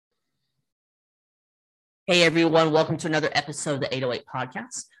Hey everyone, welcome to another episode of the 808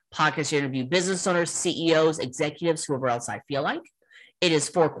 Podcast. Podcast interview business owners, CEOs, executives, whoever else I feel like. It is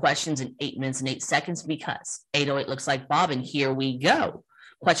 4 questions in 8 minutes and 8 seconds because 808 looks like Bob, and here we go.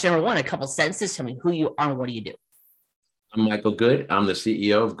 Question number one, a couple sentences. Tell me who you are and what do you do? I'm Michael Good. I'm the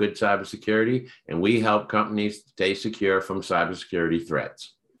CEO of Good Cybersecurity, and we help companies stay secure from cybersecurity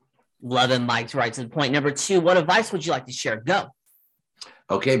threats. Love it, Mike's right to the point. Number two, what advice would you like to share? Go.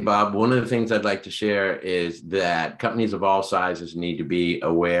 Okay, Bob, one of the things I'd like to share is that companies of all sizes need to be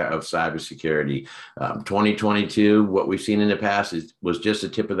aware of cybersecurity. 2022, what we've seen in the past was just the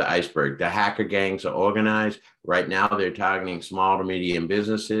tip of the iceberg. The hacker gangs are organized. Right now, they're targeting small to medium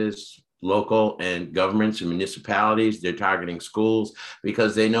businesses, local and governments and municipalities. They're targeting schools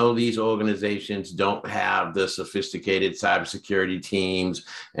because they know these organizations don't have the sophisticated cybersecurity teams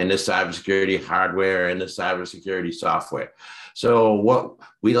and the cybersecurity hardware and the cybersecurity software. So what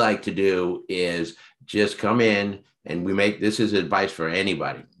we like to do is just come in and this is advice for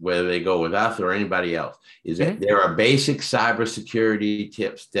anybody, whether they go with us or anybody else, is that there are basic cybersecurity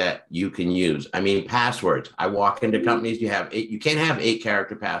tips that you can use. I mean, passwords. I walk into companies, you can't have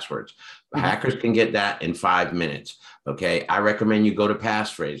 8-character passwords. Hackers can get that in 5 minutes. Okay. I recommend you go to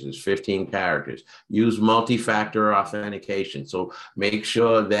passphrases, 15 characters, use multi-factor authentication. So make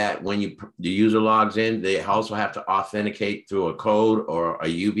sure that when the user logs in, they also have to authenticate through a code or a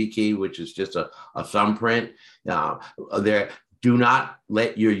YubiKey, which is just a thumbprint. Do not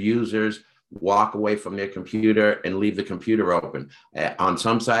let your users walk away from their computer and leave the computer open. On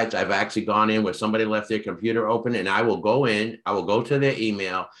some sites, I've actually gone in where somebody left their computer open, and I will go to their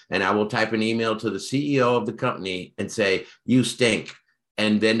email, and I will type an email to the CEO of the company and say, "You stink."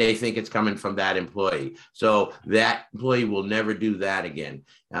 And then they think it's coming from that employee. So that employee will never do that again.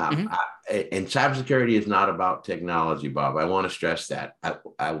 And cybersecurity is not about technology, Bob. I want to stress that.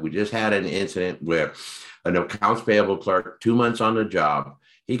 We just had an incident where an accounts payable clerk, 2 months on the job,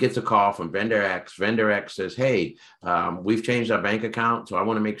 he gets a call from vendor X. Vendor X says, "Hey, we've changed our bank account, so I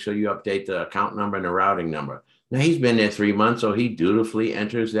want to make sure you update the account number and the routing number." Now, he's been there 3 months, so he dutifully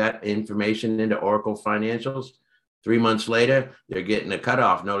enters that information into Oracle Financials. 3 months later, they're getting a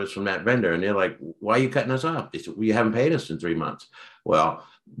cutoff notice from that vendor, and they're like, "Why are you cutting us off?" They said, "We haven't paid us in 3 months." Well,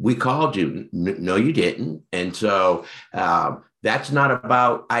 we called you. No, you didn't. And so that's not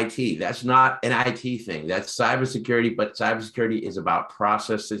about IT. That's not an IT thing. That's cybersecurity, but cybersecurity is about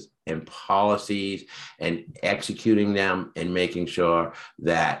processes and policies and executing them and making sure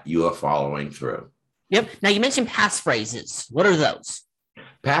that you are following through. Yep. Now you mentioned passphrases. What are those?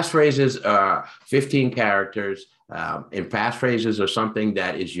 Passphrases are 15 characters. And passphrases are something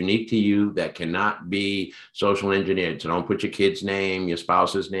that is unique to you that cannot be social engineered. So don't put your kid's name, your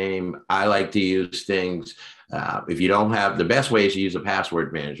spouse's name. I like to use things. If you don't have, the best way is to use a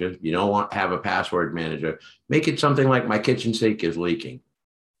password manager. If you don't want to have a password manager, make it something like "My kitchen sink is leaking,"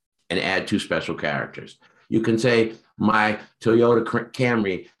 and add 2 special characters. You can say, "My Toyota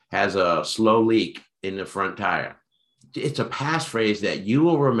Camry has a slow leak in the front tire." It's a passphrase that you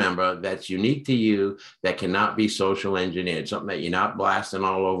will remember, that's unique to you, that cannot be social engineered, something that you're not blasting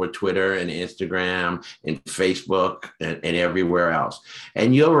all over Twitter and Instagram and Facebook and everywhere else.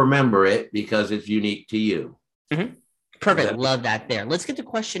 And you'll remember it because it's unique to you. Perfect. Love that there. Let's get to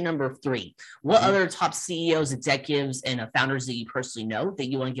question number 3. What other top CEOs, executives, and founders that you personally know that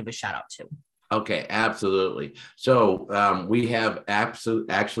you want to give a shout out to? Okay, absolutely. So we have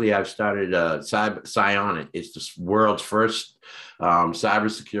actually, I've started Cyonic. It's the world's first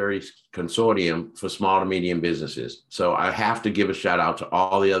cybersecurity consortium for small to medium businesses. So I have to give a shout out to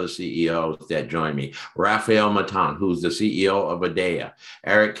all the other CEOs that join me. Rafael Matan, who's the CEO of Adea.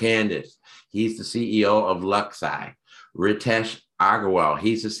 Eric Candace, he's the CEO of Luxi. Ritesh Agarwal,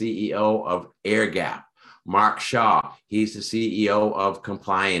 he's the CEO of AirGap. Mark Shaw, he's the CEO of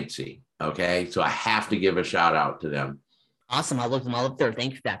Compliancy. Okay, so I have to give a shout out to them. Awesome. I'll look them all up there.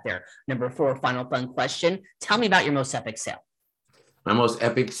 Thank you for that there. Number 4, final fun question. Tell me about your most epic sale. My most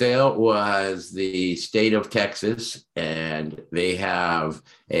epic sale was the state of Texas, and they have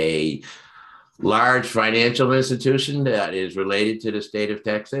a large financial institution that is related to the state of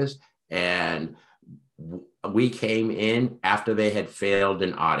Texas. And we came in after they had failed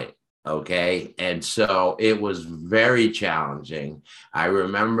an audit. Okay, and so it was very challenging. I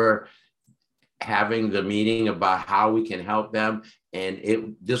remember having the meeting about how we can help them.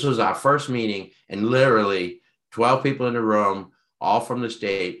 And this was our first meeting, and literally 12 people in the room, all from the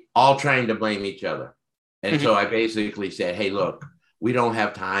state, all trying to blame each other. And so I basically said, "Hey, look, we don't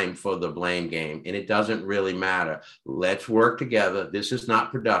have time for the blame game, and it doesn't really matter. Let's work together. This is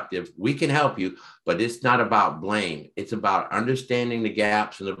not productive. We can help you, but it's not about blame. It's about understanding the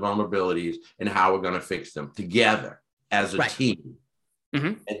gaps and the vulnerabilities and how we're going to fix them together as a team.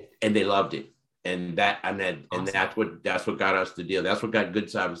 Mm-hmm. And they loved it. And that's what got us the deal. That's what got Good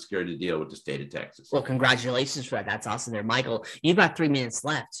Cybersecurity to deal with the state of Texas. Well, congratulations for that. That's awesome there, Michael. You've got 3 minutes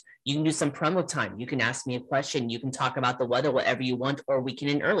left. You can do some promo time. You can ask me a question. You can talk about the weather, whatever you want, or we can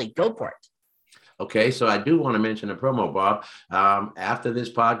end early. Go for it. Okay, so I do want to mention a promo, Bob. After this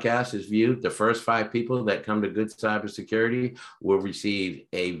podcast is viewed, the first 5 people that come to Good Cybersecurity will receive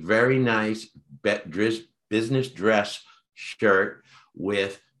a very nice business dress shirt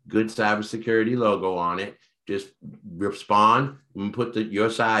with Good Cybersecurity logo on it. Just respond and put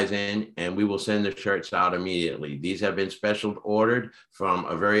your size in, and we will send the shirts out immediately. These have been special ordered from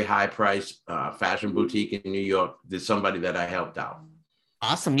a very high price fashion boutique in New York. There's somebody that I helped out.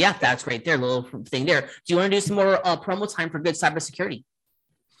 Awesome. Yeah, that's great there. Little thing there. Do you want to do some more promo time for Good Cybersecurity?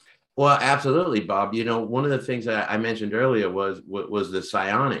 Well, absolutely, Bob. You know, one of the things that I mentioned earlier was the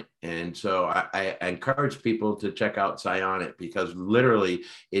Psionic. And so I encourage people to check out Psionic, because literally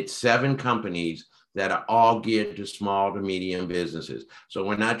it's 7 companies that are all geared to small to medium businesses. So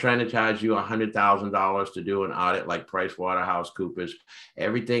we're not trying to charge you $100,000 to do an audit like PricewaterhouseCoopers.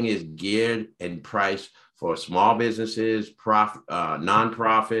 Everything is geared and priced for small businesses,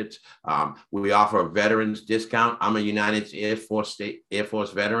 nonprofits. We offer a veterans discount. I'm a United Air Force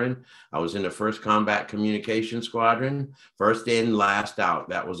veteran. I was in the 1st Combat Communication Squadron. First in, last out.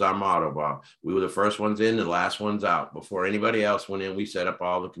 That was our motto, Bob. We were the first ones in, the last ones out. Before anybody else went in, we set up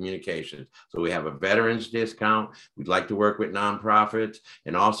all the communications. So we have a veterans discount. We'd like to work with nonprofits.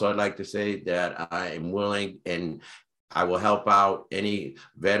 And also I'd like to say that I am willing and I will help out any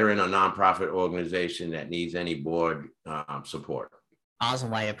veteran or nonprofit organization that needs any board support.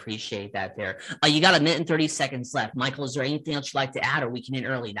 Awesome. I appreciate that there. You got 1 minute and 30 seconds left. Michael, is there anything else you'd like to add, or we can end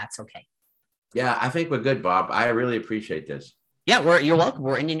early? That's okay. Yeah, I think we're good, Bob. I really appreciate this. Yeah, you're welcome.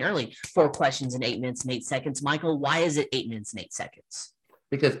 We're ending early. 4 questions in 8 minutes and 8 seconds. Michael, why is it 8 minutes and 8 seconds?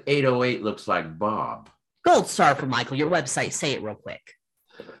 Because 808 looks like Bob. Gold star for Michael. Your website, say it real quick.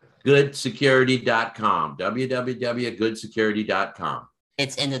 goodsecurity.com, www.goodsecurity.com.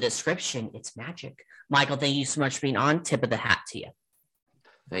 It's in the description. It's magic. Michael, thank you so much for being on. Tip of the hat to you.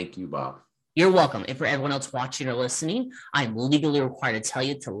 Thank you, Bob. You're welcome. And for everyone else watching or listening, I'm legally required to tell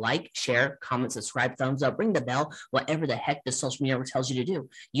you to like, share, comment, subscribe, thumbs up, ring the bell, whatever the heck the social media tells you to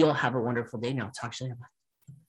do. You'll have a wonderful day. Now, talk to you later. Bye.